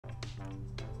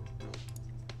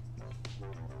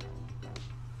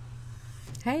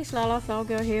Hey Slaloth, I'll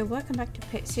go here. Welcome back to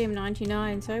Pet Sim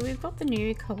 99. So we've got the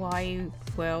new Kawaii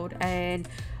world and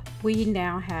we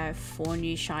now have 4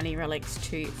 new shiny relics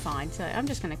to find. So I'm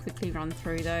just going to quickly run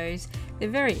through those. They're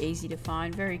very easy to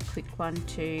find, very quick one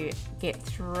to get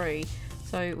through.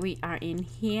 So we are in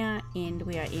here and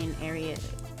we are in area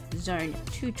zone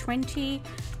 220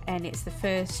 and it's the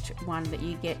first one that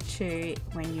you get to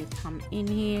when you come in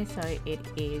here. So it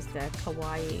is the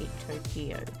Kawaii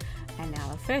Tokyo. And now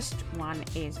the first one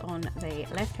is on the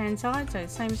left hand side, so the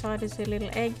same side as the little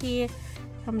egg here.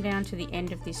 Come down to the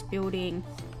end of this building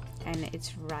and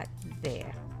it's right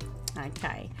there.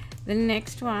 Okay, the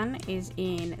next one is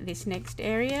in this next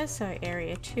area, so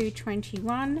area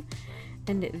 221,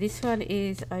 and this one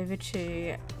is over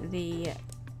to the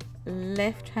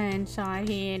left hand side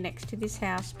here next to this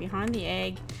house behind the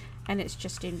egg, and it's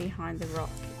just in behind the rock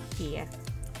here.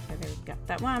 So there we've got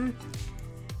that one.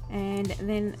 And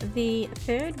then the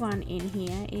third one in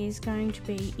here is going to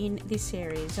be in this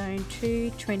area, zone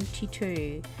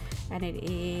 222, and it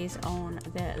is on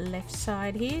the left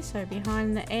side here, so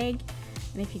behind the egg.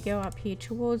 And if you go up here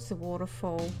towards the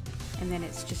waterfall, and then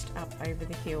it's just up over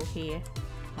the hill here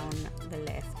on the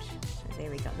left. So there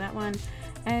we got that one.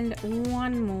 And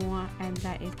one more, and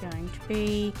that is going to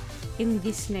be in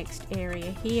this next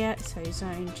area here, so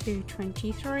zone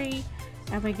 223.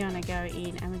 And we're going to go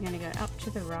in and we're going to go up to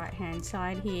the right hand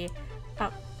side here,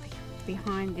 up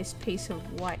behind this piece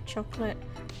of white chocolate,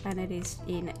 and it is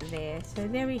in there. So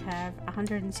there we have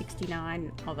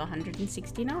 169 of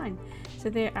 169. So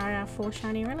there are our 4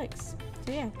 shiny relics.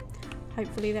 So yeah,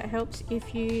 hopefully that helps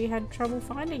if you had trouble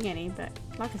finding any, but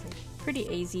like I said, pretty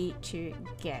easy to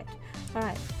get.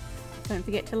 Alright, don't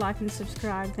forget to like and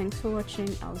subscribe. Thanks for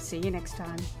watching. I'll see you next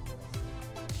time.